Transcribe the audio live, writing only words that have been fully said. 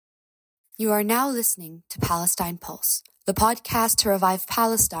You are now listening to Palestine Pulse, the podcast to revive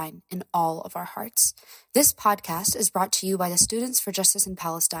Palestine in all of our hearts. This podcast is brought to you by the Students for Justice in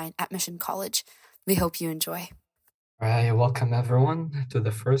Palestine at Mission College. We hope you enjoy. All right, welcome everyone to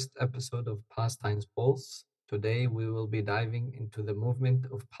the first episode of Palestine's Pulse. Today we will be diving into the movement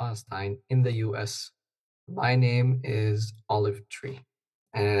of Palestine in the US. My name is Olive Tree,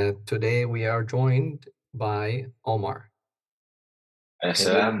 and today we are joined by Omar.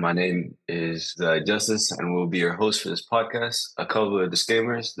 Assalam, my name is Justice, and we'll be your host for this podcast. A couple of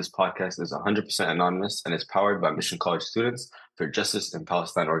disclaimers. This podcast is 100% anonymous, and it's powered by Mission College Students for Justice in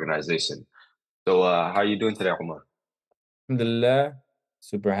Palestine organization. So how are you doing today, Omar? Alhamdulillah,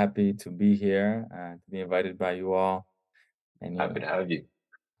 super happy to be here and to be invited by you all. And Happy to have you.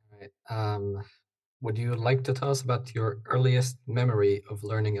 All right. Would you like to tell us about your earliest memory of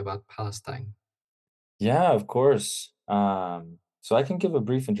learning about Palestine? Yeah, of course. So I can give a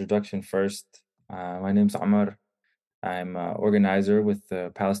brief introduction first. My name's Amar. I'm an organizer with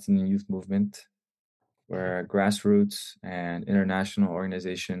the Palestinian Youth Movement. We're a grassroots and international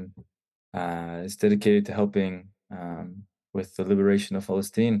organization. It's dedicated to helping with the liberation of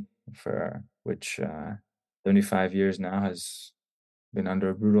Palestine, for which 75 years now has been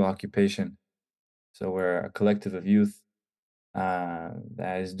under a brutal occupation. So we're a collective of youth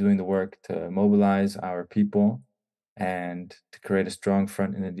that is doing the work to mobilize our people and to create a strong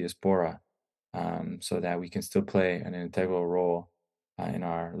front in the diaspora, so that we can still play an integral role in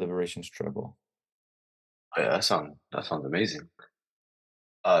our liberation struggle. Oh, yeah, that sounds amazing.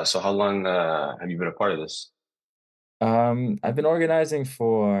 So how long have you been a part of this? I've been organizing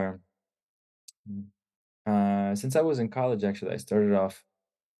for since I was in college. Actually, I started off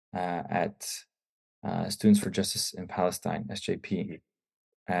at Students for Justice in Palestine, SJP,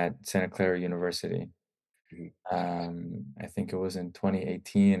 at Santa Clara University. I think it was in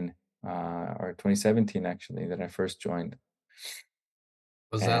 2018 or 2017, actually, that I first joined.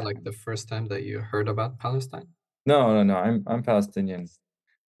 Was that like the first time that you heard about Palestine? No. I'm Palestinian.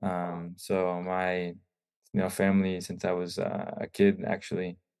 So my family, since I was a kid,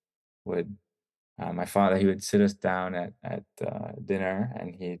 actually would my father, he would sit us down at dinner,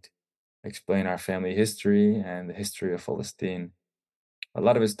 and he'd explain our family history and the history of Palestine. A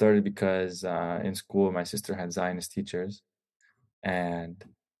lot of it started because in school, my sister had Zionist teachers and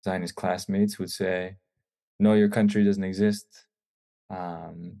Zionist classmates who would say, no, your country doesn't exist.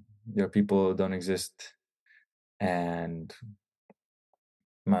 Your people don't exist. And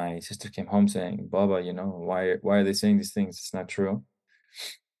my sister came home saying, Baba, why are they saying these things? It's not true.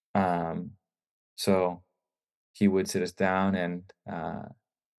 So he would sit us down and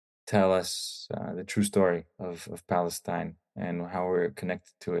tell us the true story of Palestine and how we're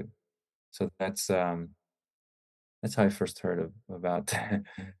connected to it. So that's how I first heard about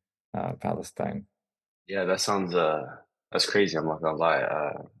Palestine. Yeah, that sounds that's crazy. I'm not gonna lie.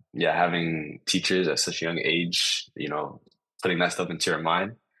 Yeah, having teachers at such a young age, putting that stuff into your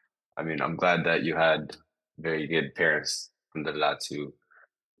mind. I mean, I'm glad that you had very good parents, alhamdulillah, to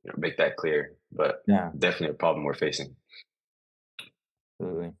make that clear. But Yeah, definitely a problem we're facing.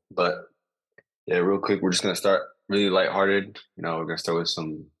 absolutely. But yeah, real quick, we're just gonna start really lighthearted. We're gonna start with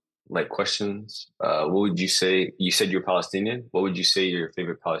some light questions. What would you say? You said you're Palestinian. What would you say your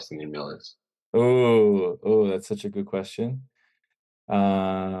favorite Palestinian meal is? Oh, that's such a good question.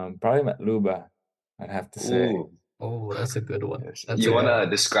 Probably Matluba, I'd have to say. Ooh, Oh, that's a good one. yes. That's You a want good to one.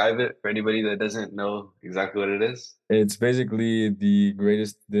 describe it for anybody that doesn't know exactly what it is? It's basically the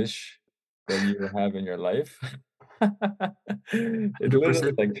greatest dish that you will have in your life. It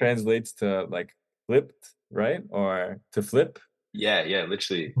literally 100%. translates to flipped, right? Or to flip. Yeah,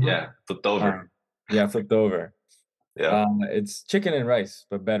 literally, Mhm. yeah, flipped over. Yeah, flipped over. Yeah, It's chicken and rice,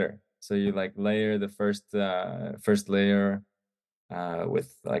 but better. So you layer the first layer with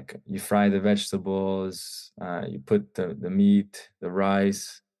you fry the vegetables, you put the meat, the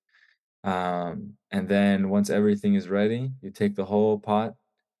rice, and then once everything is ready, you take the whole pot,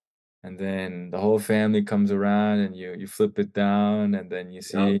 and then the whole family comes around, and you flip it down, and then you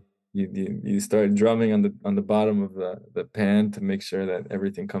see you start drumming on the bottom of the pan to make sure that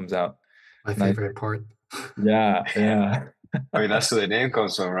everything comes out My nice. favorite part. Yeah. I mean that's where the name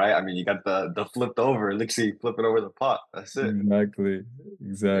comes from, right? I mean you got the flipped over, literally flipping over the pot. That's it. Exactly.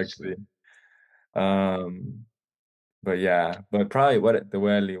 Literally. But probably the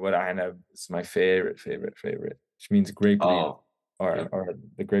wali, what anab is my favorite, which means grape leaf Oh, yeah. or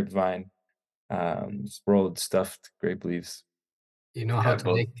the grapevine, rolled stuffed grape leaves. You know how to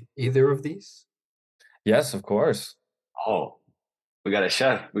both. make either of these? Yes, of course. Oh, We got a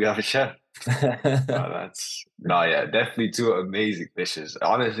chef. We got a chef. That's no, yeah, definitely two amazing dishes.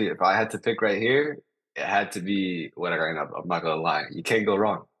 Honestly, if I had to pick right here, it had to be what I got. I'm not gonna lie. You can't go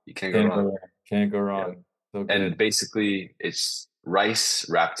wrong. You can't go Can't go wrong. wrong. Can't go Yeah. wrong. So And good. basically, it's rice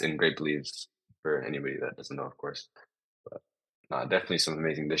wrapped in grape leaves for anybody that doesn't know, of course. But definitely some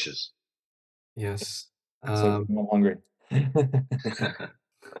amazing dishes. Yes. So good. I'm hungry.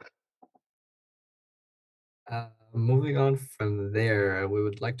 Moving on from there, we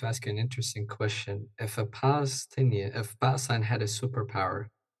would like to ask you an interesting question. If Palestine had a superpower,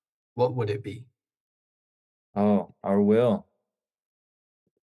 what would it be? Oh, our will.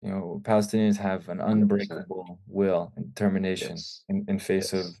 Palestinians have an 100%. unbreakable will and determination Yes. in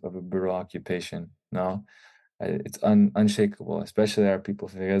face Yes. of a brutal occupation. No, it's unshakable, especially our people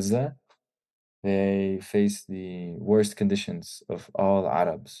of Gaza. They face the worst conditions of all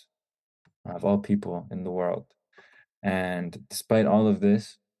Arabs, of all people in the world. And despite all of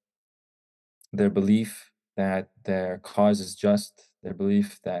this, their belief that their cause is just, their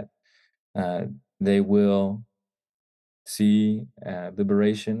belief that uh, they will see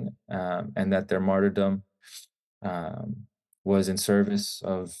liberation, and that their martyrdom um, was in service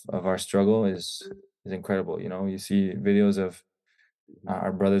of our struggle is incredible. You see videos of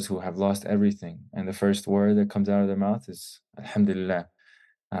our brothers who have lost everything, and the first word that comes out of their mouth is Alhamdulillah,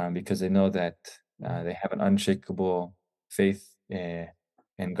 because they know that they have an unshakable faith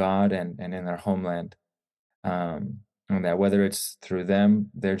in God and in their homeland, and that whether it's through them,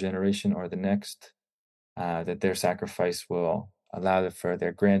 their generation, or the next, that their sacrifice will allow for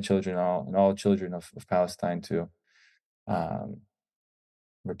their grandchildren and all children of Palestine to um,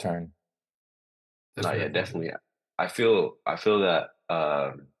 return. No, yeah, Definitely. definitely. I feel that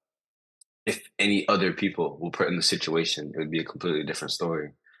if any other people were put in the situation, it would be a completely different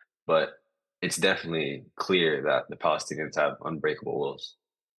story. But it's definitely clear that the Palestinians have unbreakable wills.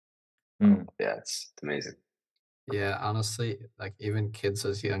 Mm, Yeah, it's amazing. Yeah, honestly, like even kids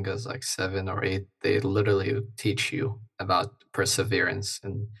as young as like 7 or 8, they literally teach you about perseverance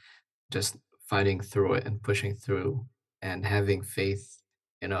and just fighting through it and pushing through and having faith.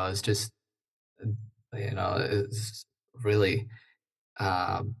 It's just, it's really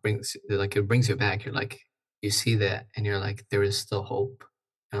it brings you back. You're like, you see that and you're like, there is still hope.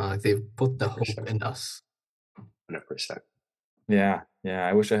 Like they've put the hope 100%. in us. 100%. yeah, yeah.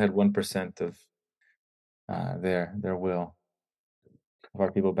 I wish I had 1% of their will of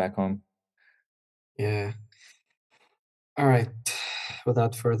our people back home. Yeah. All right.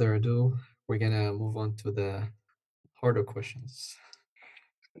 Without further ado, we're gonna move on to the harder questions.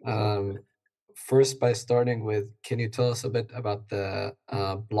 Um, First, by starting with, can you tell us a bit about the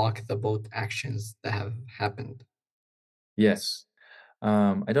block the boat actions that have happened? Yes.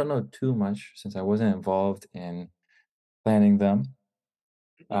 I don't know too much since I wasn't involved in planning them,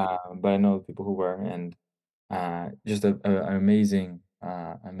 but I know the people who were, and just an amazing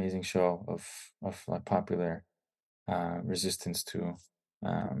show of popular resistance to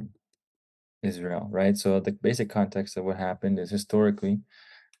um, Israel, right? So the basic context of what happened is historically,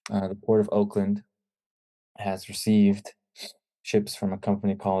 the port of Oakland has received ships from a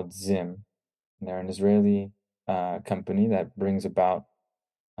company called Zim. They're an Israeli company that brings about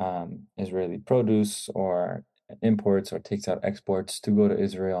Israeli produce or imports or takes out exports to go to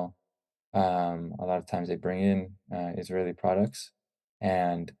Israel. A lot of times they bring in Israeli products,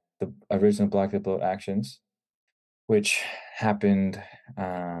 and the original block the boat actions, which happened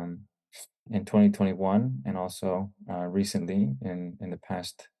in 2021 and also recently in the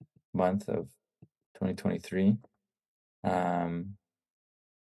past month of 2023,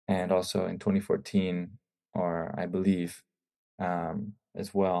 and also in 2014, or I believe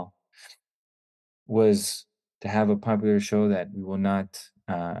as well, was to have a popular show that we will not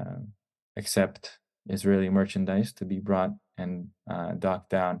accept Israeli merchandise to be brought and docked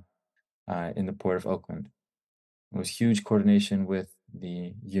down in the port of Oakland. It was huge coordination with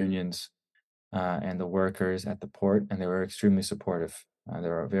the unions and the workers at the port, and they were extremely supportive. They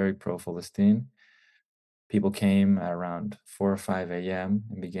were very pro-Palestine. People came at around 4 or 5 a.m.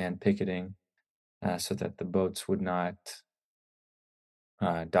 and began picketing so that the boats would not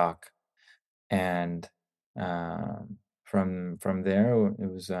dock. And from there,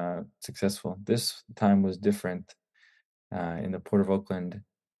 it was successful. This time was different. In the port of Oakland,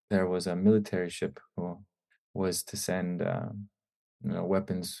 there was a military ship who was to send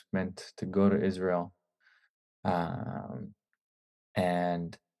weapons meant to go to Israel,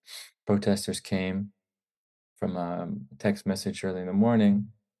 and protesters came from a text message early in the morning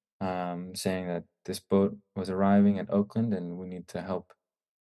saying that this boat was arriving at Oakland and we need to help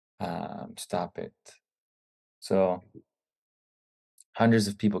stop it. So hundreds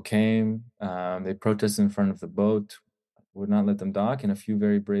of people came. They protested in front of the boat, would not let them dock, and a few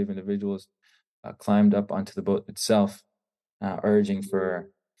very brave individuals climbed up onto the boat itself, urging for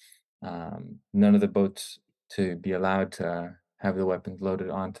none of the boats to be allowed to have the weapons loaded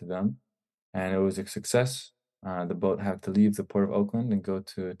onto them. And it was a success. The boat had to leave the port of Oakland and go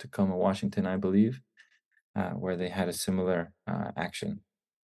to Tacoma, Washington, I believe, where they had a similar action.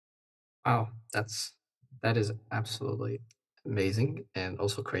 Wow, that is absolutely amazing and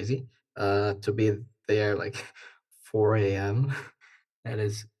also crazy. To be there like 4 a.m. That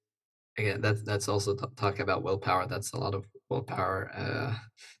is again that's also talking about willpower. That's a lot of willpower. To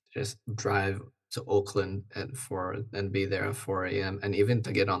just drive to Oakland and be there at 4 a.m. and even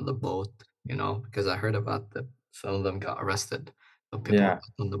to get on the boat. Because I heard about some of them got arrested. Some people Yeah,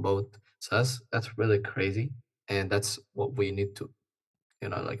 on the boat. So that's really crazy, and that's what we need to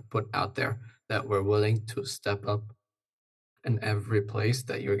like put out there, that we're willing to step up in every place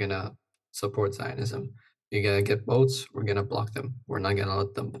that you're gonna support Zionism. You're gonna get votes, we're gonna block them. We're not gonna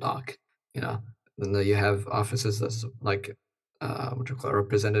let them block. You know, and then you have offices that's like what you call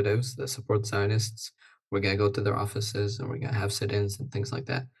representatives that support Zionists. We're gonna go to their offices and we're gonna have sit-ins and things like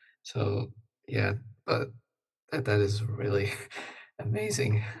that. So yeah, but that is really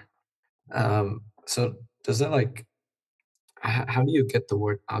amazing. So does it like how do you get the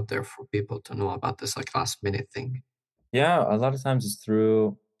word out there for people to know about this like last minute thing? yeah. A lot of times it's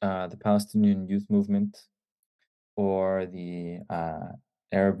through the Palestinian Youth Movement or the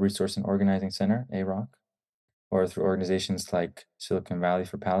Arab Resource and Organizing Center, AROC, or through organizations like Silicon Valley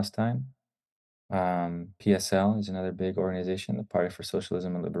for Palestine. PSL is another big organization, the Party for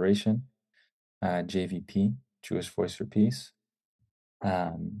Socialism and Liberation. JVP, Jewish Voice for Peace.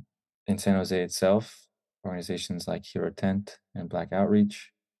 In San Jose itself, organizations like Hero Tent and Black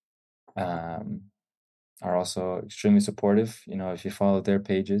Outreach are also extremely supportive. If you follow their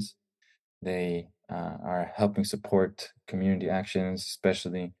pages, they are helping support community actions,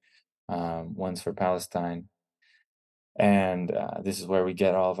 especially ones for Palestine. And this is where we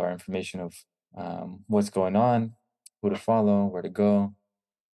get all of our information of what's going on, who to follow, where to go,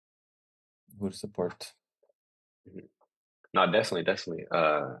 who to support. Mhm. No, definitely, definitely.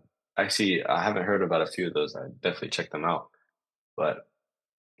 I haven't heard about a few of those. I definitely check them out. But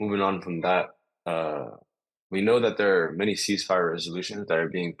moving on from that, uh, we know that there are many ceasefire resolutions that are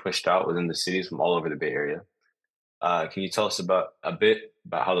being pushed out within the cities from all over the Bay Area. Can you tell us about a bit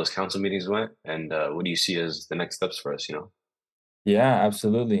about how those council meetings went, and what do you see as the next steps for us? Yeah,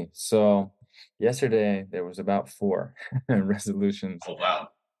 absolutely. So yesterday there was about 4 resolutions, Oh wow.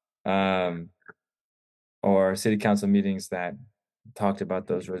 um, or city council meetings that talked about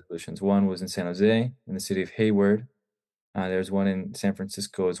those resolutions. One was in San Jose, in the city of Hayward. There's one in San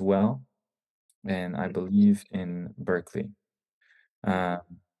Francisco as well, and I believe in Berkeley. Uh,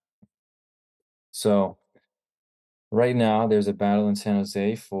 so right now there's a battle in San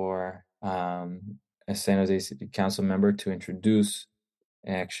Jose for a San Jose City Council member to introduce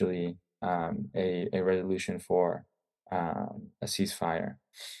actually a resolution for a ceasefire.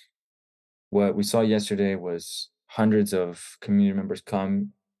 What we saw yesterday was hundreds of community members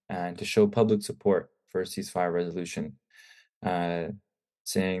come and to show public support for a ceasefire resolution, uh,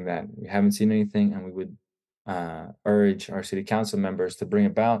 saying that we haven't seen anything and we would urge our city council members to bring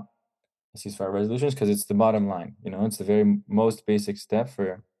about ceasefire resolutions because it's the bottom line. It's the very most basic step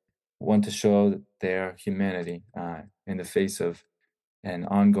for one to show their humanity in the face of an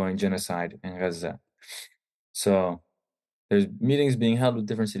ongoing genocide in Gaza. So there's meetings being held with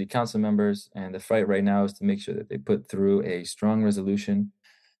different city council members, and the fight right now is to make sure that they put through a strong resolution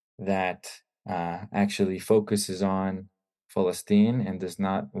that actually focuses on Palestine and does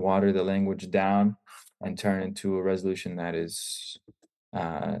not water the language down and turn into a resolution that is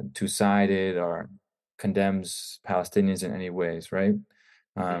two-sided or condemns Palestinians in any ways, right?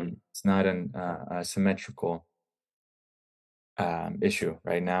 It's not a symmetrical issue.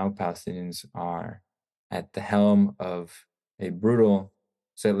 Right now, Palestinians are at the helm of a brutal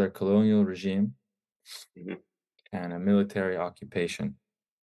settler colonial regime Mhm. and a military occupation.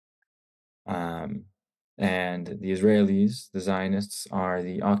 And the Israelis, the Zionists, are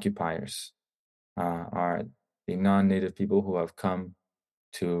the occupiers, are the non-native people who have come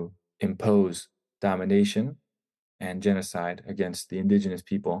to impose domination and genocide against the indigenous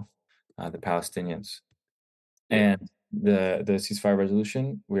people, the Palestinians. Yeah, And the ceasefire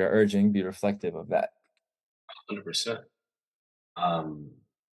resolution we are urging be reflective of that. 100%. Um,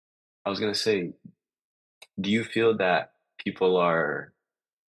 I was gonna say, do you feel that people are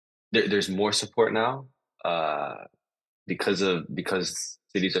there's more support now? because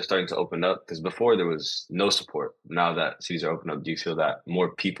cities are starting to open up? Because before there was no support. Now that cities are open up, do you feel that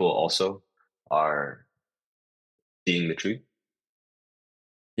more people also are seeing the truth?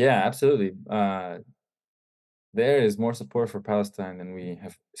 Yeah, absolutely. There is more support for Palestine than we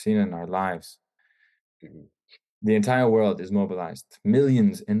have seen in our lives. Mhm. The entire world is mobilized.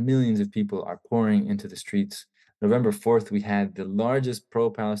 Millions and millions of people are pouring into the streets. November 4th, we had the largest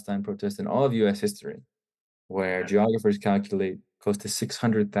pro-Palestine protest in all of US history, where Okay. geographers calculate close to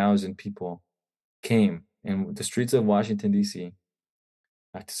 600,000 people came in the streets of Washington, D.C.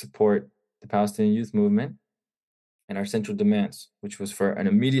 To support the Palestinian youth movement and our central demands, which was for an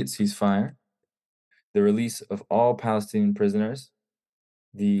immediate ceasefire, the release of all Palestinian prisoners,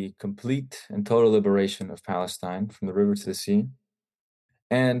 the complete and total liberation of Palestine from the river to the sea,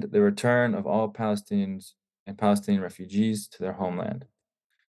 and the return of all Palestinians and Palestinian refugees to their homeland,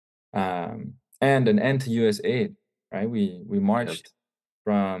 and an end to U.S. aid. Right, we Yep. marched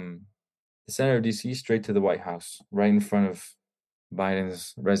from the center of D.C. straight to the White House, right in front of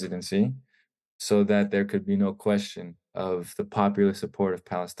Biden's residency, so that there could be no question of the popular support of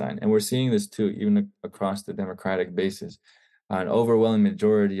Palestine. And we're seeing this too, even across the Democratic bases. An overwhelming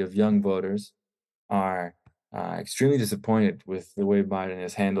majority of young voters are extremely disappointed with the way Biden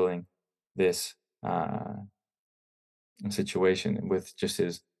is handling this situation, with just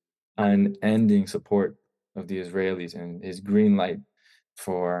his unending support of the Israelis and his green light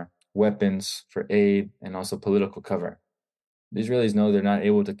for weapons, for aid, and also political cover. The Israelis know they're not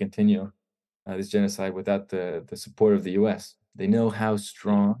able to continue this genocide without the support of the U.S. They know how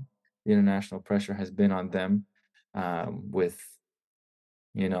strong the international pressure has been on them, with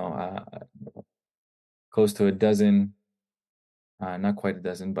you know close to a dozen, not quite a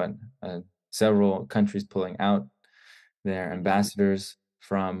dozen, but several countries pulling out their Mhm. ambassadors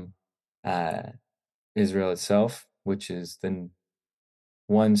from uh, Israel itself, which is then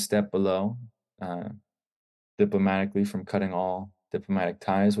one step below uh, diplomatically from cutting all diplomatic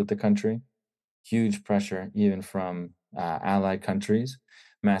ties with the country. Huge pressure, even from allied countries,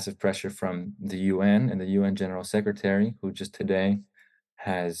 massive pressure from the UN and the UN General Secretary, who just today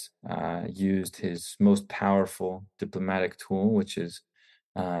has used his most powerful diplomatic tool, which is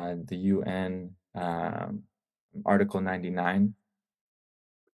the UN Article 99,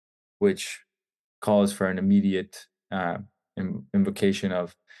 which calls for an immediate invocation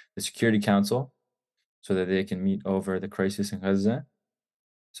of the Security Council so that they can meet over the crisis in Gaza.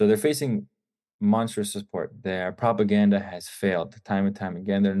 So they're facing monstrous support. Their propaganda has failed time and time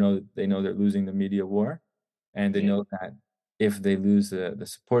again. They know they're losing the media war, and they Yeah. know that if they lose the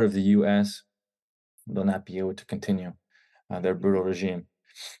support of the U.S., they'll not be able to continue their brutal regime.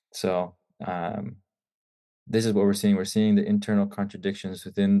 So this is what we're seeing. We're seeing the internal contradictions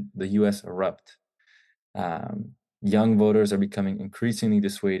within the U.S. erupt. Young voters are becoming increasingly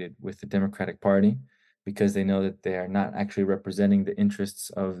dissuaded with the Democratic Party because they know that they are not actually representing the interests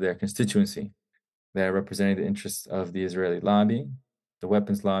of their constituency. They're representing the interests of the Israeli lobby, the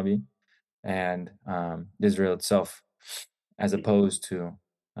weapons lobby, and Israel itself, as opposed to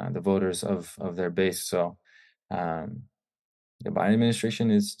the voters of their base. So um, the Biden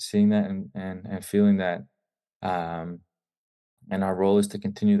administration is seeing that and feeling that, and our role is to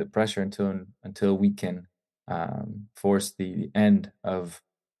continue the pressure until we can force the end of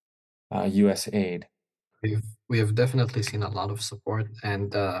U.S. aid. We have definitely seen a lot of support,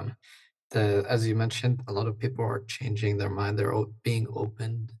 and as you mentioned, a lot of people are changing their mind. They're being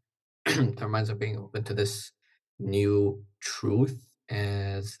opened. Their minds are being open to this new truth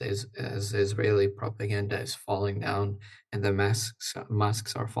as Israeli propaganda is falling down and the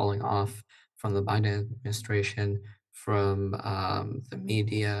masks are falling off from the Biden administration, from the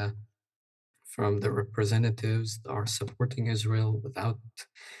media, from the representatives that are supporting Israel without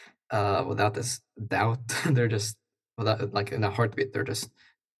this doubt. They're just without like in a heartbeat. They're just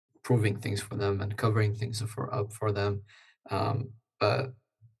proving things for them and covering things for up for them. But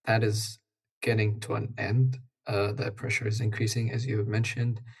that is getting to an end. The pressure is increasing, as you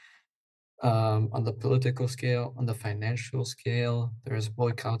mentioned. On the political scale, on the financial scale, there's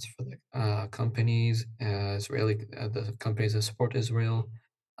boycotts for the companies, the companies that support Israel.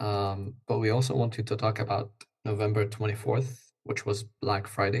 But we also wanted to talk about November 24th, which was Black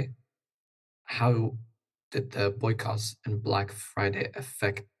Friday. How did the boycotts and Black Friday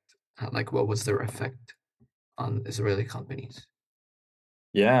affect, like, what was their effect on Israeli companies?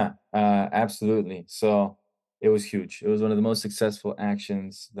 Yeah, absolutely. So it was huge. It was one of the most successful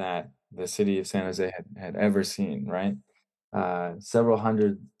actions that the city of San Jose had ever seen, right? Several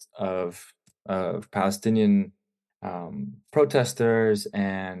hundred of Palestinian protesters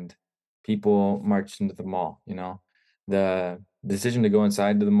and people marched into the mall, The decision to go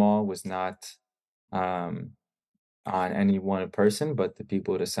inside the mall was not on any one person, but the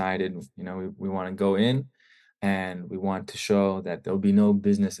people decided, we want to go in and we want to show that there'll be no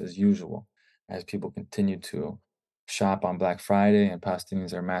business as usual as people continue to shop on Black Friday and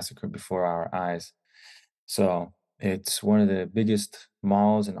Palestinians are massacred before our eyes. So it's one of the biggest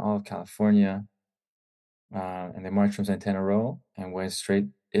malls in all of California. And they marched from Santana Row and went straight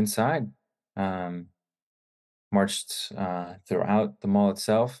inside, marched throughout the mall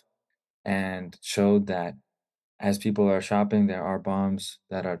itself, and showed that as people are shopping, there are bombs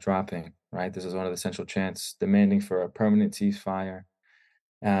that are dropping, right? This is one of the central chants demanding for a permanent ceasefire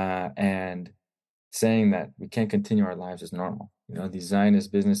and saying that we can't continue our lives as normal. These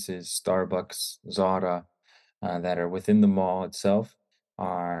Zionist businesses, Starbucks, Zara, that are within the mall itself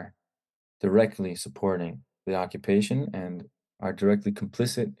are directly supporting the occupation and are directly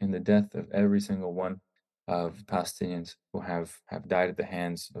complicit in the death of every single one of Palestinians who have died at the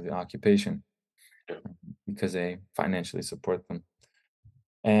hands of the occupation because they financially support them.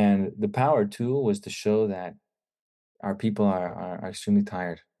 And the power tool was to show that our people are extremely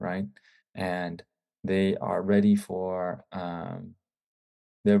tired, right? And they are ready for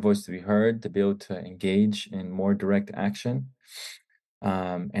their voice to be heard, to be able to engage in more direct action.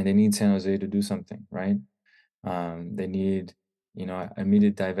 And they need San Jose to do something, right? They need,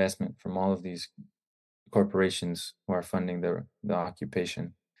 immediate divestment from all of these corporations who are funding the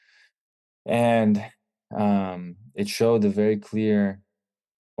occupation. And it showed a very clear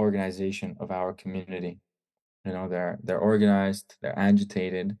organization of our community. They're organized, they're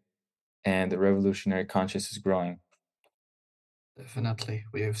agitated, and the revolutionary conscience is growing. Definitely.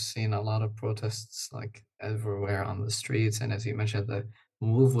 We have seen a lot of protests like everywhere on the streets. And as you mentioned, the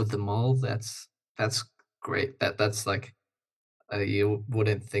move with the mall, that's great. That's like you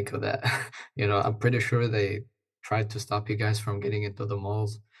wouldn't think of that. I'm pretty sure they tried to stop you guys from getting into the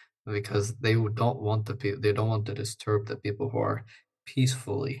malls because they don't want they don't want to disturb the people who are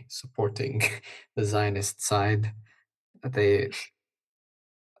peacefully supporting the Zionist side. They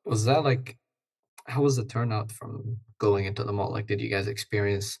was that like how was the turnout from going into the mall? Like, did you guys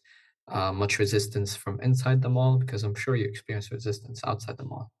experience much resistance from inside the mall? Because I'm sure you experienced resistance outside the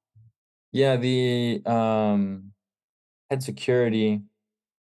mall. Yeah, the head security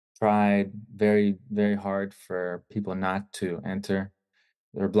tried very, very hard for people not to enter.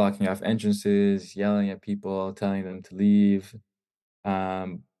 They were blocking off entrances, yelling at people, telling them to leave.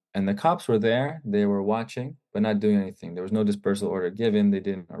 And the cops were there. They were watching, but not doing anything. There was no dispersal order given. They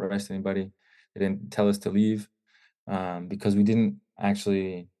didn't arrest anybody. They didn't tell us to leave because we didn't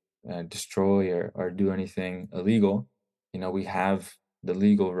actually destroy or do anything illegal. We have the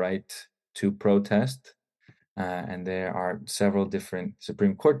legal right to protest. And there are several different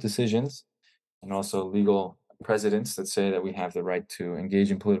Supreme Court decisions and also legal precedents that say that we have the right to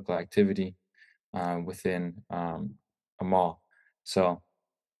engage in political activity within a mall. So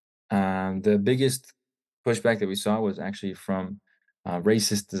the biggest pushback that we saw was actually from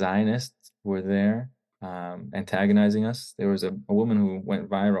racist Zionists who were there antagonizing us. There was a woman who went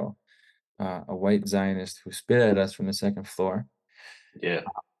viral, a white Zionist who spit at us from the second floor. Yeah.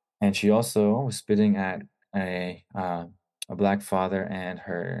 And she also was spitting at a black father and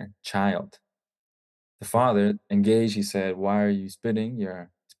her child. The father engaged. He said, "Why are you spitting? You're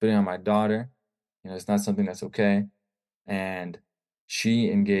spitting on my daughter. It's not something that's okay." And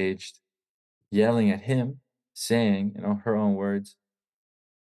she engaged, yelling at him, saying, her own words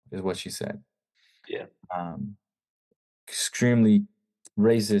is what she said. Yeah. Extremely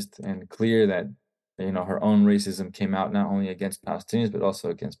racist and clear that, her own racism came out not only against Palestinians, but also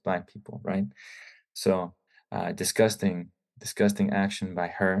against Black people, right? So disgusting action by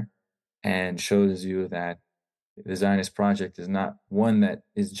her, and shows you that the Zionist project is not one that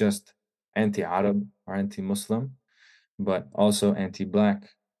is just anti-Arab or anti-Muslim, but also anti-Black.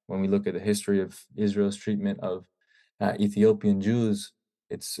 When we look at the history of Israel's treatment of Ethiopian Jews,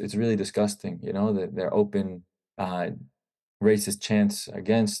 it's really disgusting. That their open racist chants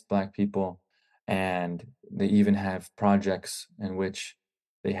against Black people, and they even have projects in which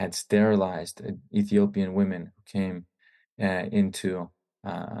they had sterilized Ethiopian women who came into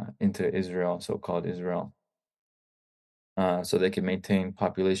Israel, so-called Israel, so they could maintain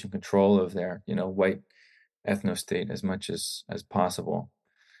population control of their white ethno-state as much as possible.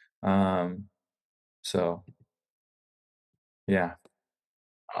 So yeah.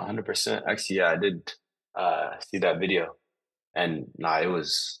 100%. Actually, yeah, I did see that video, and nah, it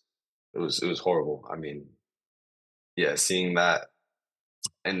was horrible. I mean, yeah, seeing that,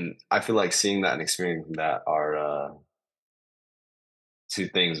 and I feel like seeing that and experiencing that are two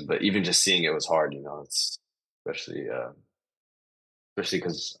things. But even just seeing it was hard. It's especially especially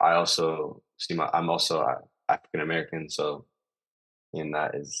because I also see I'm also African American, so and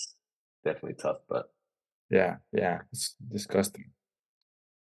that is definitely tough. But Yeah, yeah, it's disgusting.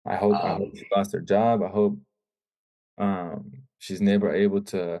 I hope um, she lost her job. I hope she's never able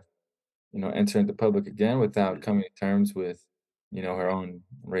to, enter into public again without mhm, coming to terms with, her own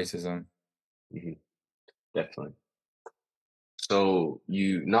racism. mhm, definitely. So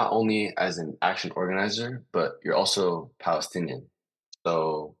you not only as an action organizer, but you're also Palestinian.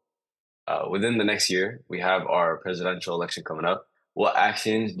 So within the next year, we have our presidential election coming up. What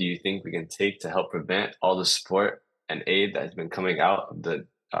actions do you think we can take to help prevent all the support and aid that has been coming out of the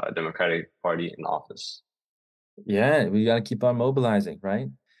Democratic Party in office? Yeah, we got to keep on mobilizing, right?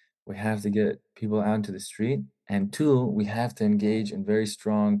 We have to get people out into the street. And two, we have to engage in very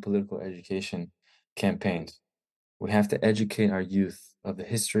strong political education Mhm, campaigns. We have to educate our youth of the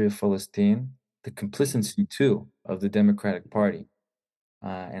history of Palestine, the mhm, complicity too of the Democratic Party,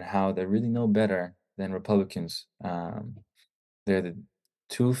 and how they're really no better than Republicans. They're the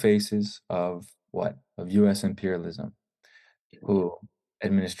two faces of what? Of U.S. imperialism, who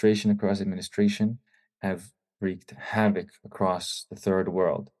administration across administration have wreaked havoc across the third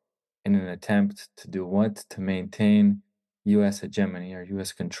world in an attempt to do what? To maintain U.S. hegemony or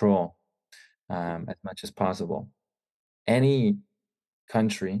U.S. control as much as possible. Any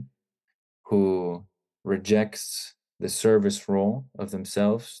country who rejects the service role of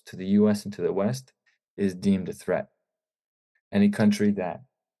themselves to the US and to the West is deemed a threat. Any country that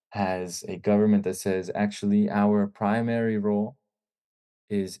has a government that says, actually, our primary role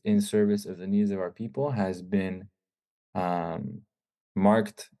is in service of the needs of our people has been um,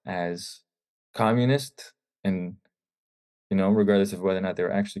 marked as communist, and regardless of whether or not they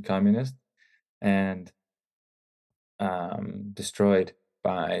were actually communist, and destroyed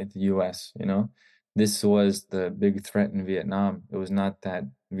by the US. This was the big threat in Vietnam. It was not that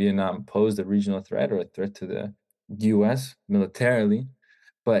Vietnam posed a regional threat or a threat to the US militarily,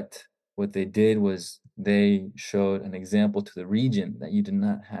 but what they did was they showed an example to the region that you did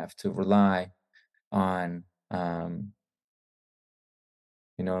not have to rely on,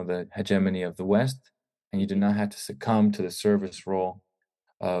 the hegemony of the West, and you did mhm, not have to succumb to the service role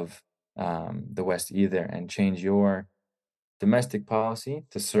of the West either, and change your domestic policy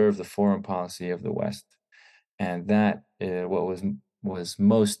to serve the foreign policy of the West. And that what was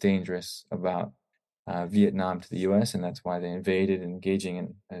most dangerous about Vietnam to the U.S., and that's why they invaded, engaging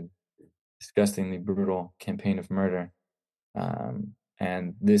in a disgustingly brutal campaign of murder.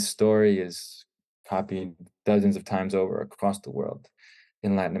 And this story is copied dozens of times over across the world,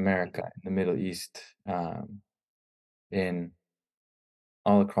 in Latin America, in the Middle East, in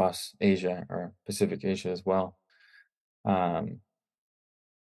all across Asia or Pacific Asia as well. Um,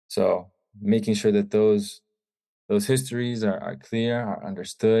 so making sure that those histories are clear, are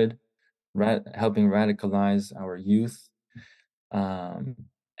understood, helping radicalize our youth, um,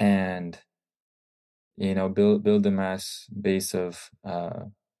 and build a mass base of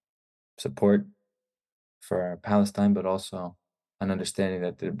support for Palestine, but also an understanding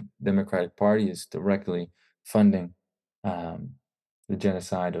that the Democratic Party is directly funding um, the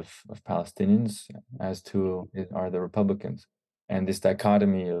genocide of Palestinians, as to are the Republicans, and this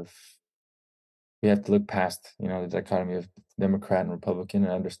dichotomy of we have to look past, the dichotomy of Democrat and Republican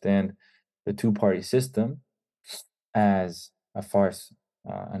and understand the two-party system as a farce,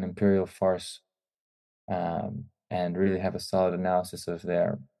 an imperial farce, and really have a solid analysis of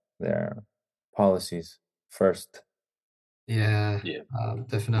their policies first. Yeah, yeah,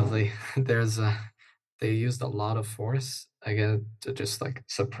 definitely. There's a they used a lot of force again to just like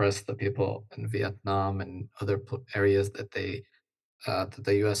suppress the people in Vietnam and other areas that the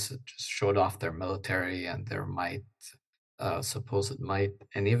U.S. just showed off their military and their might, supposed might,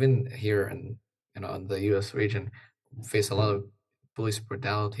 and even here in the U.S. region, face a lot of police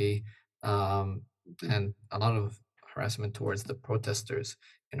brutality, um, and a lot of harassment towards the protesters.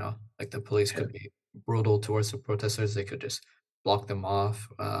 Like the police yeah, could be brutal towards the protesters; they could just block them off,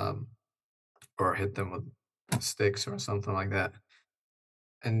 or hit them with sticks or something like that.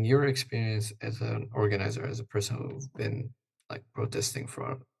 And your experience as an organizer, as a person who's been like protesting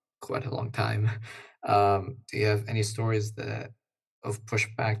for quite a long time, do you have any stories that of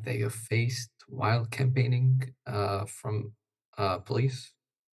pushback that you've faced while campaigning from police?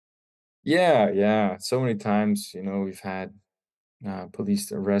 Yeah, yeah. So many times, we've had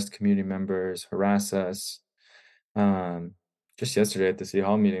police arrest community members, harass us. Um, just yesterday at the city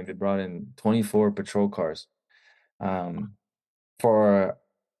hall meeting, they brought in 24 patrol cars um, for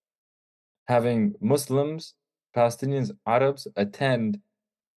having Muslims, Palestinians, Arabs attend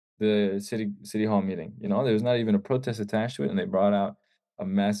the city hall meeting. You know, there was not even a protest attached to it, and they brought out a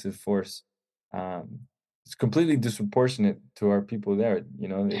massive force. It's completely disproportionate to our people there. You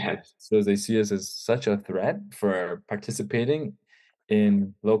know, it Yes. shows they see us as such a threat for participating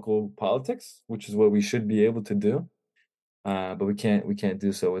in local politics, which is what we should be able to do. But we can't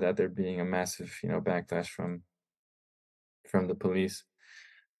do so without there being a massive, you know, backlash from the police.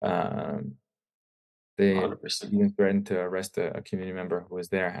 Um, they 100%. even threatened to arrest a community member who was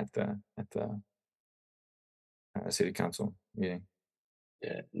there at the city council meeting.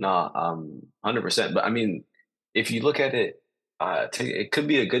 Yeah. No, 100%. But I mean, if you look at it, it could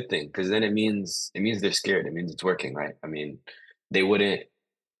be a good thing because then it means they're scared. It means it's working, right? I mean, they wouldn't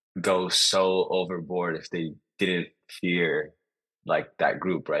go so overboard if they didn't fear like that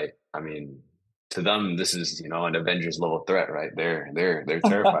group, right? I mean, to them, this is, an Avengers level threat, right? They're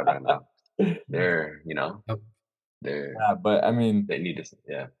terrified right now. They're, Yep. they're Yeah, but I mean, they need this.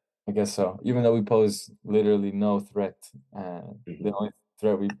 Yeah. I guess so. Even though we pose literally no threat, the Mhm. only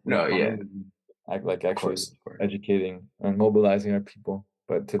threat we No, pose yeah, is like of actually course, of course, educating and mobilizing our people.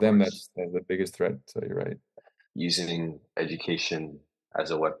 But to of them, course. that's the biggest threat. So you're right. Using education as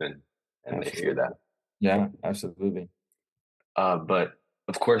a weapon, and they fear Absolutely. that. Yeah, absolutely. But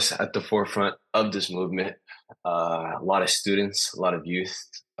of course, at the forefront of this movement, a lot of students, a lot of youth,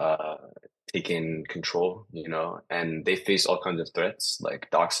 taking control, and they face all kinds of threats like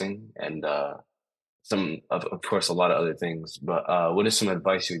doxing and of course, a lot of other things. But what is some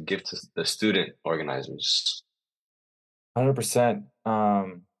advice you would give to the student organizers? 100%.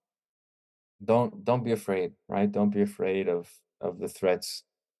 Don't be afraid, right? Don't be afraid of the threats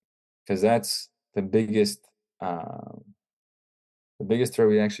because that's um, the biggest threat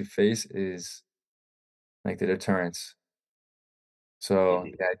we actually face is like the deterrence. So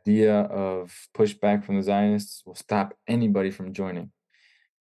Mhm. the idea of pushback from the Zionists will stop anybody from joining.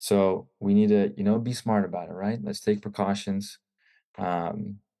 So we need to, you know, be smart about it, right? Let's take precautions.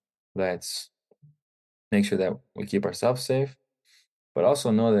 Um, let's make sure that we keep ourselves safe, but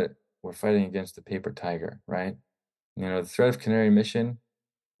also know that we're fighting against the paper tiger, right? You know, the threat of Canary mission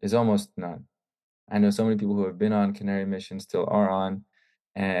is almost none. I know so many people who have been on Canary mission, still are on,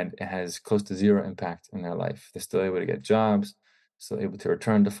 and it has close to zero impact in their life. They're still able to get jobs, still able to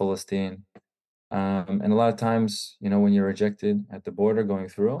return to Palestine. And a lot of times, you know, when you're rejected at the border going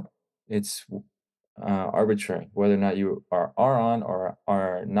through, it's arbitrary. Whether or not you are on or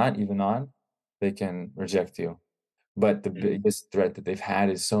are not even on, they can reject you. But the Mhm. biggest threat that they've had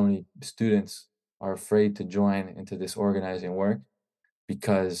is so many students are afraid to join into this organizing work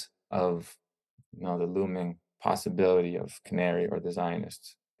because of, you know, the looming possibility of Canary or the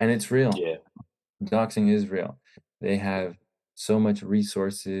Zionists. And it's real. Yeah, Doxing is real. They have so much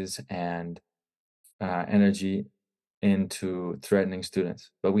resources and energy into threatening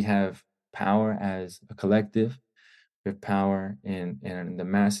students. But we have power as a collective. We have power in the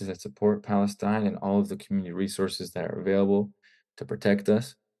masses that support Palestine and all of the community resources that are available to protect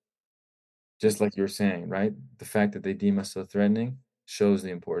us. Just like you were saying, right? The fact that they deem us so threatening shows the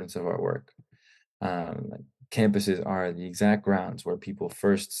importance of our work. Like campuses are the exact grounds where people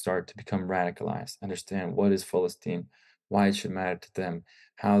first start to become radicalized, understand what is Palestine, why it should matter to them,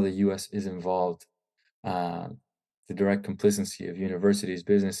 how the U.S. is involved, uh, the direct complicity of universities,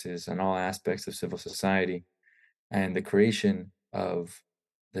 businesses, and all aspects of civil society, and the creation of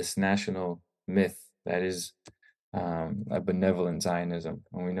this national myth that is a benevolent Zionism.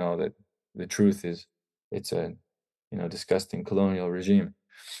 And we know that the truth is it's a, you know, disgusting colonial regime.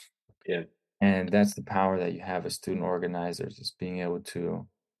 yeah. And that's the power that you have as student organizers, is being able to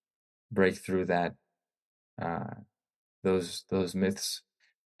break through that uh, those myths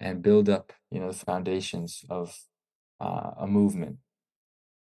and build up, you know, the foundations of a movement.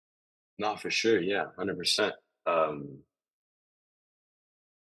 No, for sure. Yeah, 100%. No,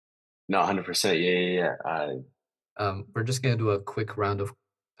 100%. Yeah, yeah, yeah. We're just gonna do a quick round of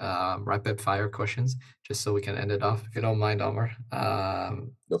rapid fire questions, just so we can end it off, if you don't mind, Omar.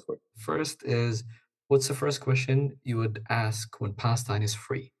 Go for it. First is, what's the first question you would ask when Palestine is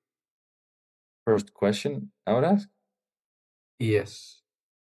free? First question I would ask. Yes.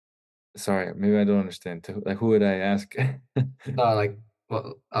 Sorry, maybe I don't understand. Like, who would I ask? Like,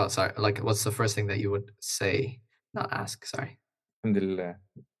 well, oh, sorry. Like, what's the first thing that you would say? Not ask, sorry. Alhamdulillah.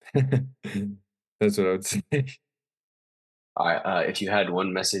 That's what I would say. All right. If you had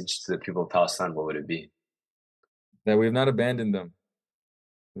one message to the people of Palestine, what would it be? That we have not abandoned them.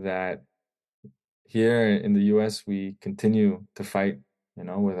 That here in the US, we continue to fight, you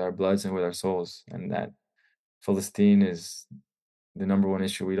know, with our bloods and with our souls, and that Palestine is the number one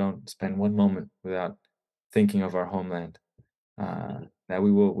issue. We don't spend one moment without thinking of our homeland. that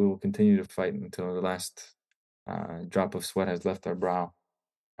we will continue to fight until the last drop of sweat has left our brow,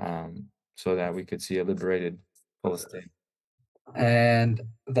 so that we could see a liberated Palestine. And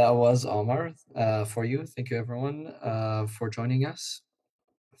that was Omar for you. Thank you, everyone, for joining us.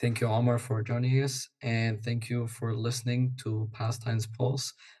 Thank you, Omar, for joining us. And thank you for listening to Palestine's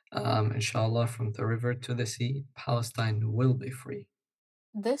Pulse. Inshallah, from the river to the sea, Palestine will be free.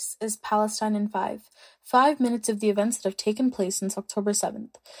 This is Palestine in 5 minutes of the events that have taken place since October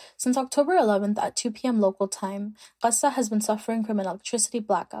 7th. Since October 11th at 2 p.m. local time, Gaza has been suffering from an electricity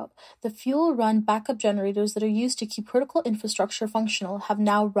blackout. The fuel-run backup generators that are used to keep critical infrastructure functional have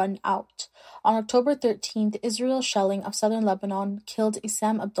now run out. On October 13th, Israel's shelling of southern Lebanon killed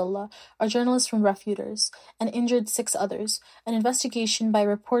Issam Abdullah, a journalist from Refugees, and injured 6 others. An investigation by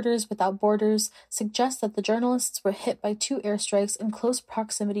Reporters Without Borders suggests that the journalists were hit by 2 airstrikes in close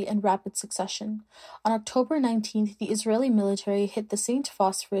proximity and rapid succession. On October 19th, the Israeli military hit the St.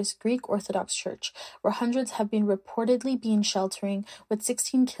 Phosphorus Greek Orthodox Church, where hundreds have been reportedly sheltering, with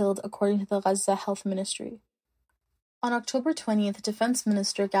 16 killed, according to the Gaza Health Ministry. On October 20th, Defense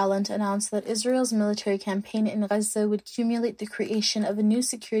Minister Gallant announced that Israel's military campaign in Gaza would cumulate the creation of a new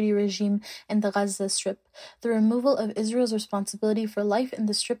security regime in the Gaza Strip, the removal of Israel's responsibility for life in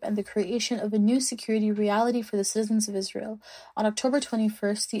the Strip, and the creation of a new security reality for the citizens of Israel. On October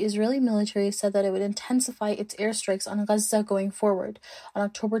 21st, the Israeli military said that it would intensify its airstrikes on Gaza going forward. On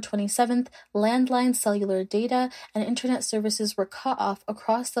October 27th, landline cellular data and internet services were cut off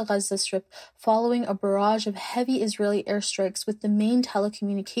across the Gaza Strip following a barrage of heavy Israeli airstrikes, with the main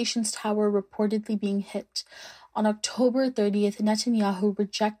telecommunications tower reportedly being hit. On October 30th, Netanyahu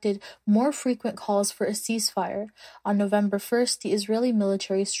rejected more frequent calls for a ceasefire. On November 1st, the Israeli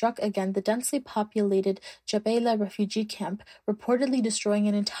military struck again the densely populated Jabalia refugee camp, reportedly destroying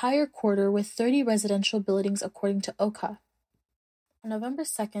an entire quarter with 30 residential buildings, according to OCA. On November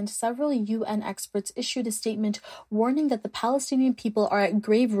 2nd, several UN experts issued a statement warning that the Palestinian people are at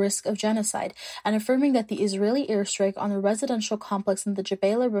grave risk of genocide and affirming that the Israeli airstrike on the residential complex in the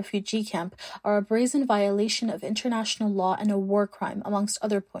Jabalia refugee camp are a brazen violation of international law and a war crime, amongst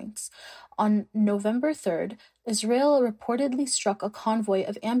other points. On November 3rd, Israel reportedly struck a convoy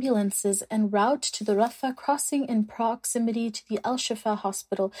of ambulances en route to the Rafah crossing in proximity to the Al-Shifa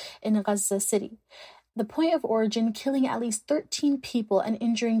hospital in Gaza City. The point of origin killing at least 13 people and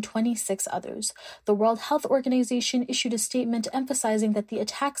injuring 26 others. The World Health Organization issued a statement emphasizing that the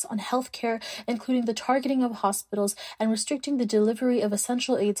attacks on healthcare, including the targeting of hospitals and restricting the delivery of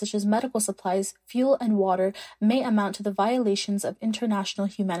essential aid such as medical supplies, fuel, and water, may amount to the violations of international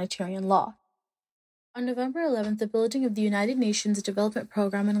humanitarian law. On November 11th, the building of the United Nations Development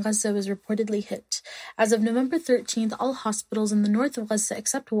Program in Gaza was reportedly hit. As of November 13th, all hospitals in the north of Gaza,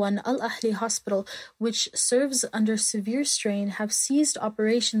 except one, Al-Ahli Hospital, which serves under severe strain, have ceased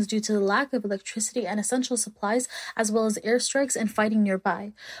operations due to the lack of electricity and essential supplies, as well as airstrikes and fighting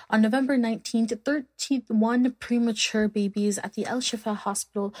nearby. On November 19th, 31 premature babies at the Al-Shifa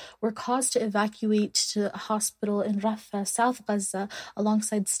Hospital were caused to evacuate to a hospital in Rafah, South Gaza,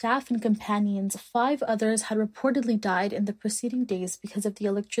 alongside staff and companions. 5 others had reportedly died in the preceding days because of the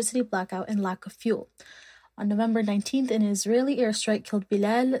electricity blackout and lack of fuel. On November 19th, an Israeli airstrike killed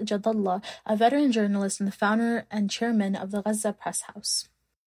Bilal Jadallah, a veteran journalist and the founder and chairman of the Gaza Press House.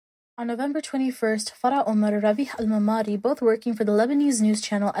 On November 21st, Farah Omar and Ravi al-Mamari, both working for the Lebanese news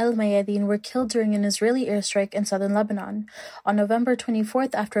channel Al Mayadeen, were killed during an Israeli airstrike in southern Lebanon. On November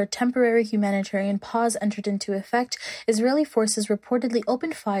 24th, after a temporary humanitarian pause entered into effect, Israeli forces reportedly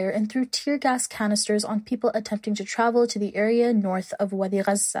opened fire and threw tear gas canisters on people attempting to travel to the area north of Wadi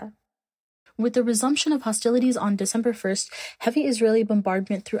Gaza. With the resumption of hostilities on December 1st, heavy Israeli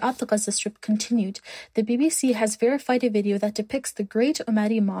bombardment throughout the Gaza Strip continued. The BBC has verified a video that depicts the Great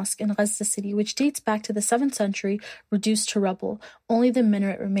Omari Mosque in Gaza City, which dates back to the 7th century, reduced to rubble. Only the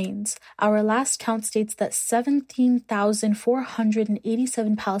minaret remains. Our last count states that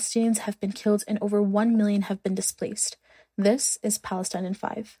 17,487 Palestinians have been killed and over 1 million have been displaced. This is Palestine in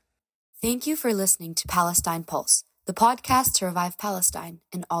 5. Thank you for listening to Palestine Pulse, the podcast to revive Palestine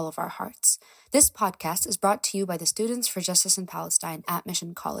in all of our hearts. This podcast is brought to you by the Students for Justice in Palestine at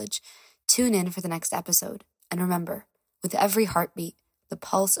Mission College. Tune in for the next episode. And remember, with every heartbeat, the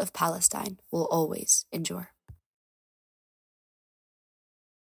pulse of Palestine will always endure.